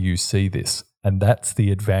how do you see this? And that's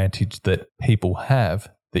the advantage that people have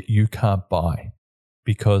that you can't buy.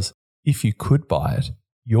 Because if you could buy it,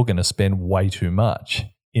 you're going to spend way too much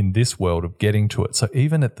in this world of getting to it. So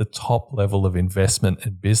even at the top level of investment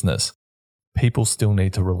and business, people still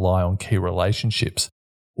need to rely on key relationships,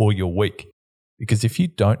 or you're weak. Because if you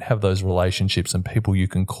don't have those relationships and people you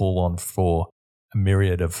can call on for a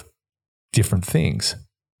myriad of different things,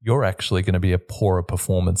 you're actually going to be a poorer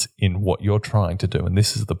performance in what you're trying to do. And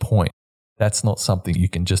this is the point. That's not something you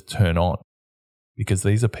can just turn on, because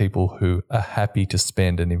these are people who are happy to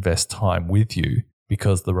spend and invest time with you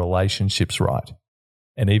because the relationship's right.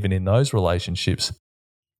 And even in those relationships,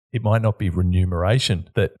 it might not be remuneration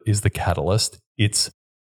that is the catalyst. It's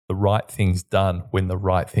the right things done when the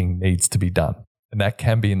right thing needs to be done. And that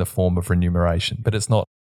can be in the form of remuneration, but it's not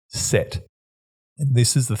set. And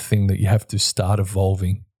this is the thing that you have to start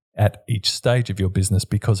evolving at each stage of your business,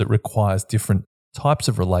 because it requires different types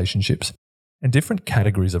of relationships and different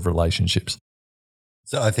categories of relationships.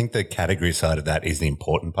 So I think the category side of that is the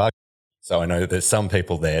important part. So I know that there's some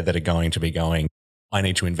people there that are going to be going, I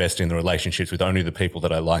need to invest in the relationships with only the people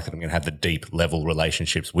that I like, that I'm going to have the deep level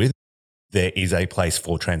relationships with. There is a place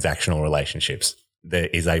for transactional relationships. There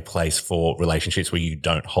is a place for relationships where you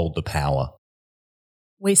don't hold the power.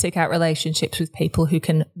 We seek out relationships with people who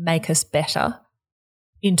can make us better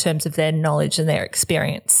in terms of their knowledge and their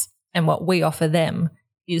experience. And what we offer them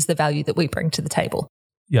is the value that we bring to the table.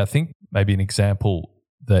 Yeah, I think maybe an example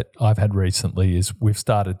that I've had recently is we've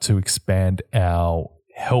started to expand our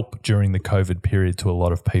help during the COVID period to a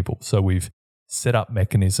lot of people. So we've set up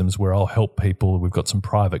mechanisms where I'll help people. We've got some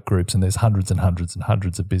private groups, and there's hundreds and hundreds and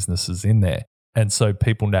hundreds of businesses in there. And so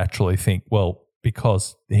people naturally think, well,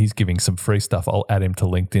 because he's giving some free stuff, I'll add him to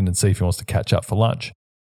LinkedIn and see if he wants to catch up for lunch.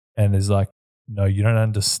 And there's like, no, you don't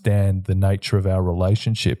understand the nature of our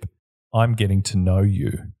relationship. I'm getting to know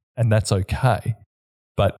you, and that's okay.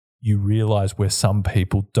 But you realize where some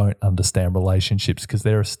people don't understand relationships, because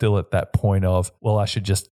they're still at that point of, well, I should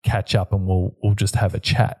just catch up and we'll just have a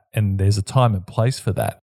chat. And there's a time and place for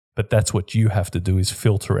that. But that's what you have to do, is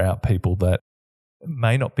filter out people that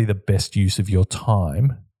may not be the best use of your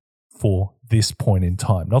time for this point in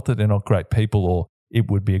time. Not that they're not great people or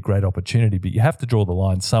it would be a great opportunity, but you have to draw the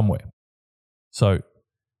line somewhere. So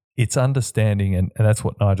it's understanding, and that's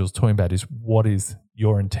what Nigel's talking about, is what is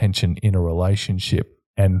your intention in a relationship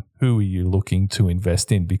and who are you looking to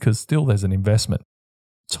invest in? Because still there's an investment.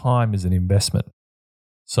 Time is an investment.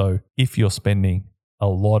 So if you're spending a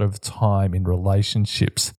lot of time in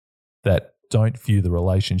relationships that don't view the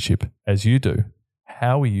relationship as you do,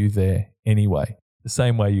 how are you there anyway? The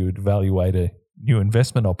same way you would evaluate a new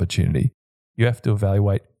investment opportunity, you have to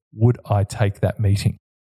evaluate, would I take that meeting?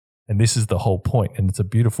 And this is the whole point. And it's a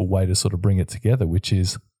beautiful way to sort of bring it together, which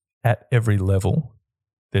is at every level,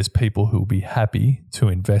 there's people who will be happy to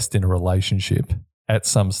invest in a relationship. At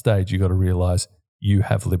some stage, you've got to realize you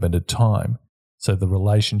have limited time. So the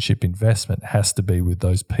relationship investment has to be with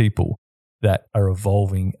those people that are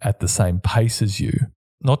evolving at the same pace as you,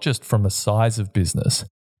 not just from a size of business,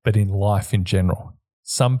 but in life in general.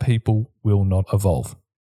 Some people will not evolve,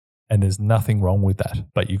 and there's nothing wrong with that.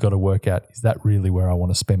 But you've got to work out, is that really where I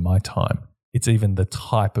want to spend my time? It's even the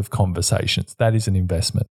type of conversations. That is an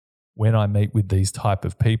investment. When I meet with these type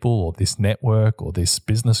of people or this network or this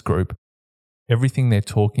business group, everything they're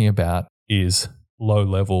talking about is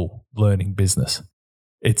low-level learning business.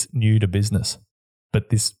 It's new to business. But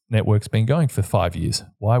this network's been going for 5 years.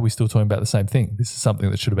 Why are we still talking about the same thing? This is something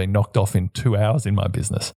that should have been knocked off in 2 hours in my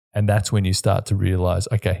business. And that's when you start to realize,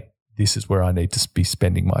 okay, this is where I need to be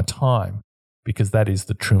spending my time. because that is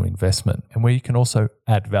the true investment and where you can also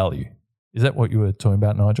add value. Is that what you were talking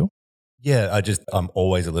about, Nigel? Yeah, I'm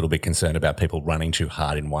always a little bit concerned about people running too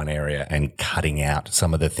hard in one area and cutting out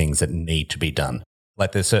some of the things that need to be done.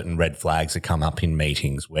 Like there's certain red flags that come up in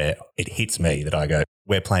meetings where it hits me that I go,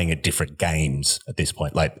 we're playing at different games at this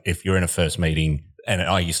point. Like if you're in a first meeting, and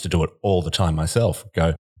I used to do it all the time myself,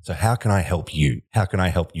 go, so how can I help you? How can I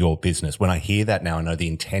help your business? When I hear that now, I know the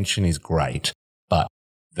intention is great, but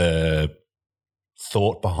the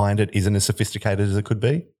thought behind it isn't as sophisticated as it could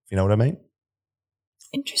be. You know what I mean?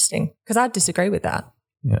 Interesting, because I disagree with that.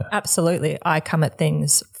 Yeah. Absolutely. I come at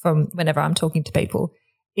things from whenever I'm talking to people.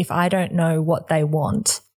 If I don't know what they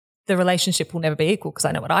want, the relationship will never be equal because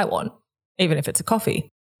I know what I want, even if it's a coffee.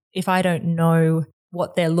 If I don't know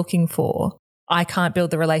what they're looking for, I can't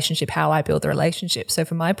build the relationship how I build the relationship. So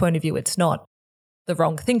from my point of view, it's not the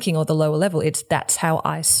wrong thinking or the lower level. It's that's how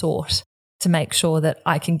I sort to make sure that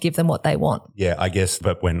I can give them what they want. Yeah, I guess,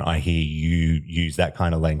 but when I hear you use that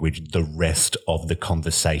kind of language, the rest of the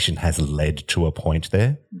conversation has led to a point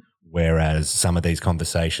there, whereas some of these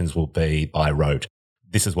conversations will be by rote.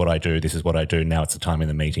 This is what I do. This is what I do. Now it's the time in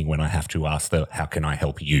the meeting when I have to ask the how can I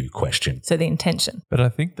help you question. So the intention. But I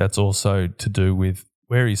think that's also to do with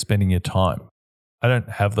where are you spending your time? I don't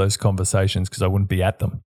have those conversations because I wouldn't be at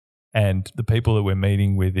them. And the people that we're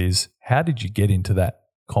meeting with is how did you get into that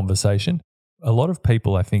conversation? A lot of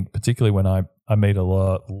people, I think, particularly when I meet a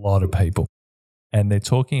lot of people and they're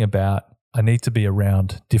talking about, I need to be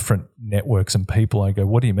around different networks and people. I go,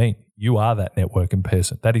 what do you mean? You are that network and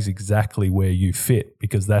person. That is exactly where you fit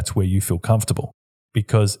because that's where you feel comfortable.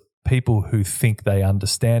 Because people who think they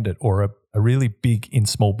understand it or are really big in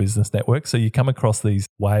small business networks. So you come across these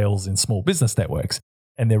whales in small business networks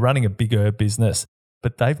and they're running a bigger business,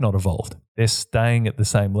 but they've not evolved. They're staying at the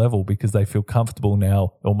same level because they feel comfortable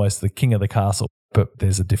now, almost the king of the castle. But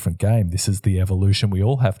there's a different game. This is the evolution we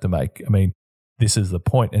all have to make. I mean, this is the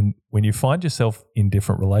point. And when you find yourself in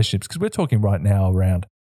different relationships, because we're talking right now around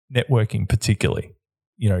networking particularly,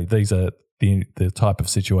 you know, these are the type of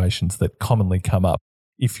situations that commonly come up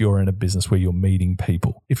if you're in a business where you're meeting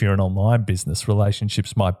people. If you're an online business,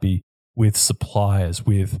 relationships might be with suppliers,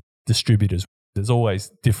 with distributors. There's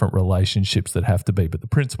always different relationships that have to be, but the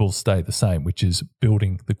principles stay the same, which is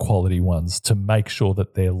building the quality ones to make sure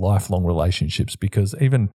that they're lifelong relationships. Because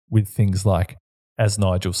even with things like, as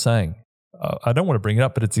Nigel's saying, I don't want to bring it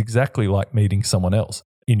up, but it's exactly like meeting someone else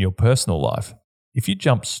in your personal life. If you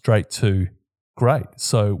jump straight to, great,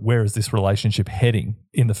 so where is this relationship heading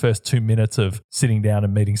in the first 2 minutes of sitting down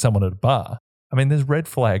and meeting someone at a bar? I mean, there's red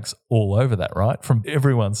flags all over that, right? From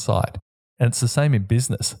everyone's side. And it's the same in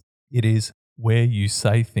business. It is where you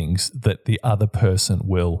say things that the other person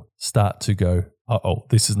will start to go, uh-oh,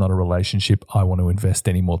 this is not a relationship I want to invest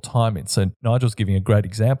any more time in. So Nigel's giving a great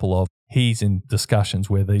example of he's in discussions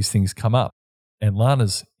where these things come up and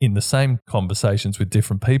Lana's in the same conversations with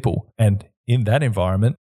different people. And in that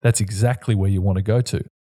environment, that's exactly where you want to go to.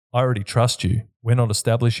 I already trust you. We're not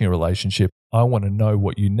establishing a relationship. I want to know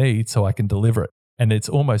what you need so I can deliver it. And it's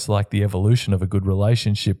almost like the evolution of a good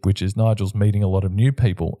relationship, which is Nigel's meeting a lot of new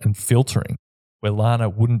people and filtering, where Lana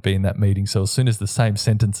wouldn't be in that meeting. So as soon as the same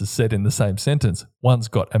sentence is said in the same sentence, one's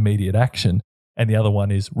got immediate action and the other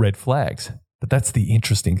one is red flags. But that's the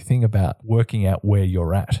interesting thing about working out where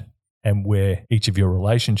you're at and where each of your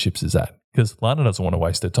relationships is at. Because Lana doesn't want to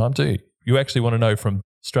waste her time, do you? You actually want to know from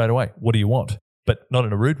straight away, what do you want? But not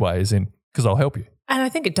in a rude way, as in, because I'll help you. And I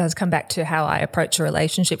think it does come back to how I approach a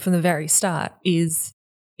relationship from the very start is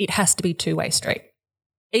it has to be two-way street.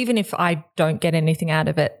 Even if I don't get anything out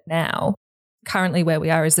of it now, currently where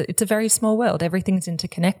we are is that it's a very small world. Everything's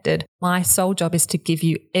interconnected. My sole job is to give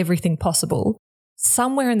you everything possible.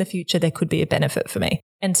 Somewhere in the future, there could be a benefit for me.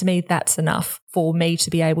 And to me, that's enough for me to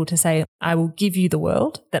be able to say, I will give you the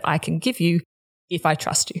world that I can give you if I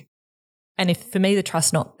trust you. And if for me, the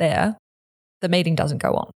trust's not there, the meeting doesn't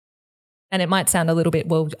go on. And it might sound a little bit,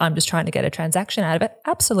 well, I'm just trying to get a transaction out of it.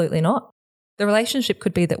 Absolutely not. The relationship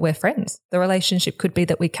could be that we're friends. The relationship could be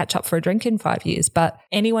that we catch up for a drink in 5 years. But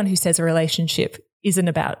anyone who says a relationship isn't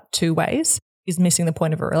about two ways is missing the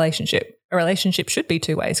point of a relationship. A relationship should be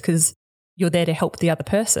two ways because you're there to help the other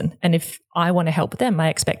person. And if I want to help them, my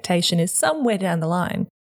expectation is somewhere down the line,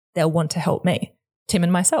 they'll want to help me. Tim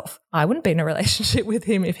and myself, I wouldn't be in a relationship with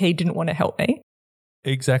him if he didn't want to help me.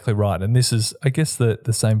 Exactly right. And this is, I guess, the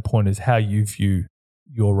same point is how you view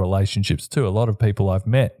your relationships too. A lot of people I've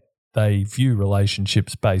met, they view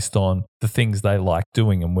relationships based on the things they like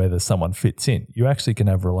doing and whether someone fits in. You actually can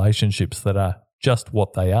have relationships that are just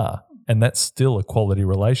what they are. And that's still a quality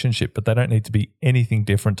relationship, but they don't need to be anything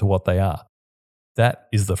different to what they are. That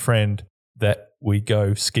is the friend that we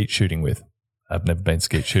go skeet shooting with. I've never been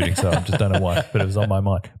skeet shooting, so I just don't know why, but it was on my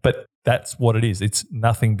mind. But that's what it is. It's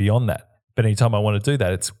nothing beyond that. But anytime I want to do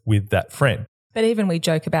that, it's with that friend. But even we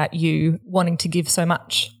joke about you wanting to give so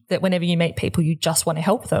much that whenever you meet people, you just want to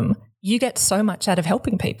help them. You get so much out of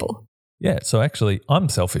helping people. Yeah. So actually, I'm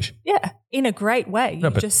selfish. Yeah. In a great way.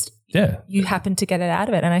 You happen to get it out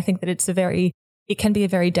of it. And I think that it can be a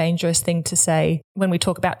very dangerous thing to say when we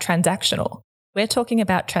talk about transactional. We're talking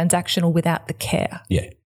about transactional without the care.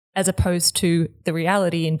 Yeah. As opposed to the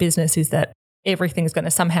reality in business is that everything's going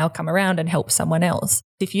to somehow come around and help someone else.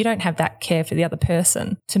 If you don't have that care for the other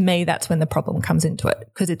person, to me, that's when the problem comes into it,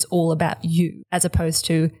 because it's all about you as opposed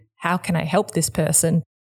to how can I help this person?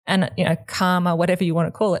 And, karma, whatever you want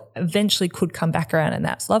to call it, eventually could come back around, and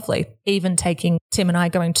that's lovely. Even taking Tim and I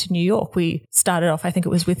going to New York, we started off, I think it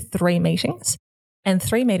was with 3 meetings, and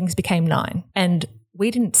 3 meetings became 9. And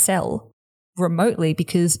we didn't sell remotely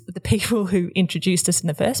because the people who introduced us in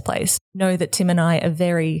the first place know that Tim and I are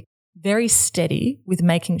very, very steady with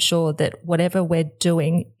making sure that whatever we're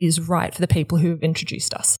doing is right for the people who have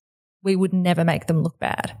introduced us. We would never make them look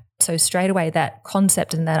bad. So straight away, that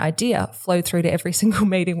concept and that idea flowed through to every single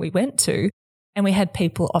meeting we went to. And we had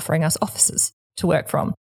people offering us offices to work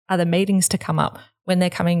from, other meetings to come up. When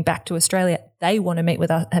they're coming back to Australia, they want to meet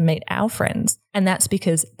with us and meet our friends. And that's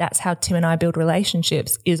because that's how Tim and I build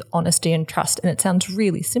relationships, is honesty and trust. And it sounds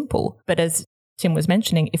really simple. But as Tim was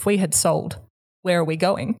mentioning, if we had sold, where are we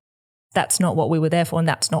going? That's not what we were there for, and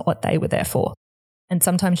that's not what they were there for. And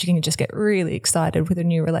sometimes you can just get really excited with a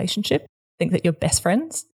new relationship, think that you're best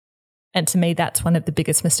friends. And to me, that's one of the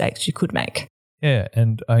biggest mistakes you could make. Yeah.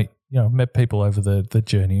 And I met people over the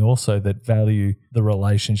journey also that value the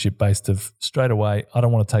relationship based of straight away, I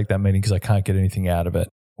don't want to take that meeting because I can't get anything out of it,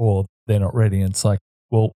 or they're not ready. And it's like,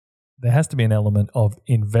 well, there has to be an element of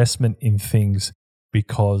investment in things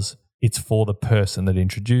because it's for the person that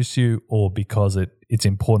introduced you, or because it's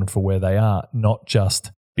important for where they are, not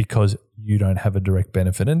just because you don't have a direct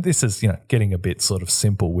benefit. And this is, getting a bit sort of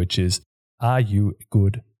simple, which is, are you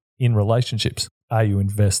good in relationships? Are you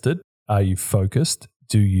invested? Are you focused?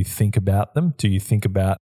 Do you think about them? Do you think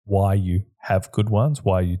about why you have good ones,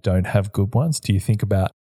 why you don't have good ones? Do you think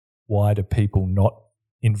about why do people not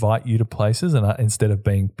invite you to places, and instead of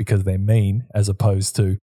being because they're mean, as opposed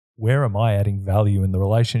to where am I adding value in the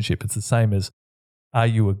relationship? It's the same as, are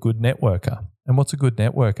you a good networker? And what's a good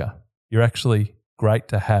networker? You're actually great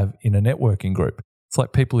to have in a networking group. It's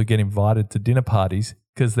like people who get invited to dinner parties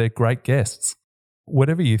because they're great guests.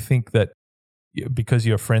 Whatever you think that because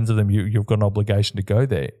you're friends of them, you've got an obligation to go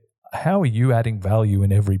there. How are you adding value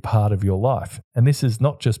in every part of your life? And this is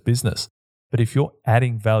not just business, but if you're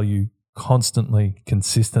adding value constantly,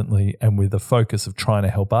 consistently, and with the focus of trying to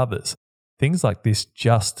help others, things like this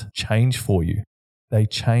just change for you. They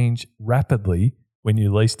change rapidly when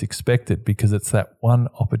you least expect it, because it's that one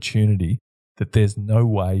opportunity that there's no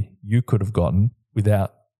way you could have gotten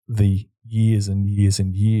without the years and years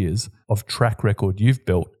and years of track record you've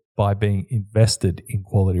built by being invested in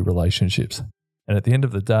quality relationships. And at the end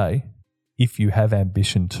of the day, if you have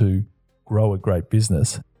ambition to grow a great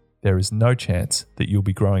business, there is no chance that you'll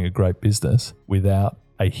be growing a great business without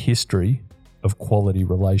a history of quality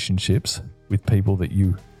relationships with people that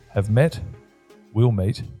you have met, will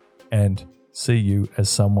meet, and see you as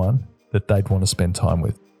someone that they'd want to spend time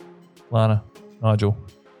with. Lana, Nigel,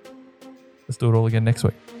 let's do it all again next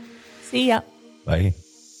week. See ya. Bye.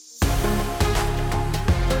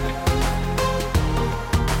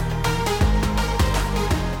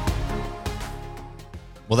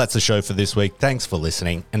 Well, that's the show for this week. Thanks for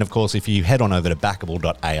listening. And of course, if you head on over to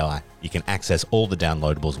backable.ai, you can access all the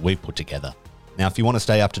downloadables we've put together. Now, if you want to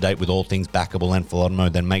stay up to date with all things Backable and Philodomo,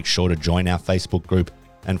 then make sure to join our Facebook group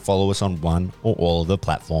and follow us on one or all of the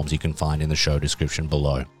platforms you can find in the show description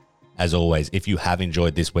below. As always, if you have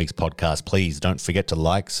enjoyed this week's podcast, please don't forget to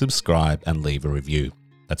like, subscribe, and leave a review.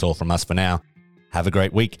 That's all from us for now. Have a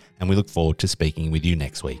great week, and we look forward to speaking with you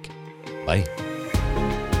next week. Bye.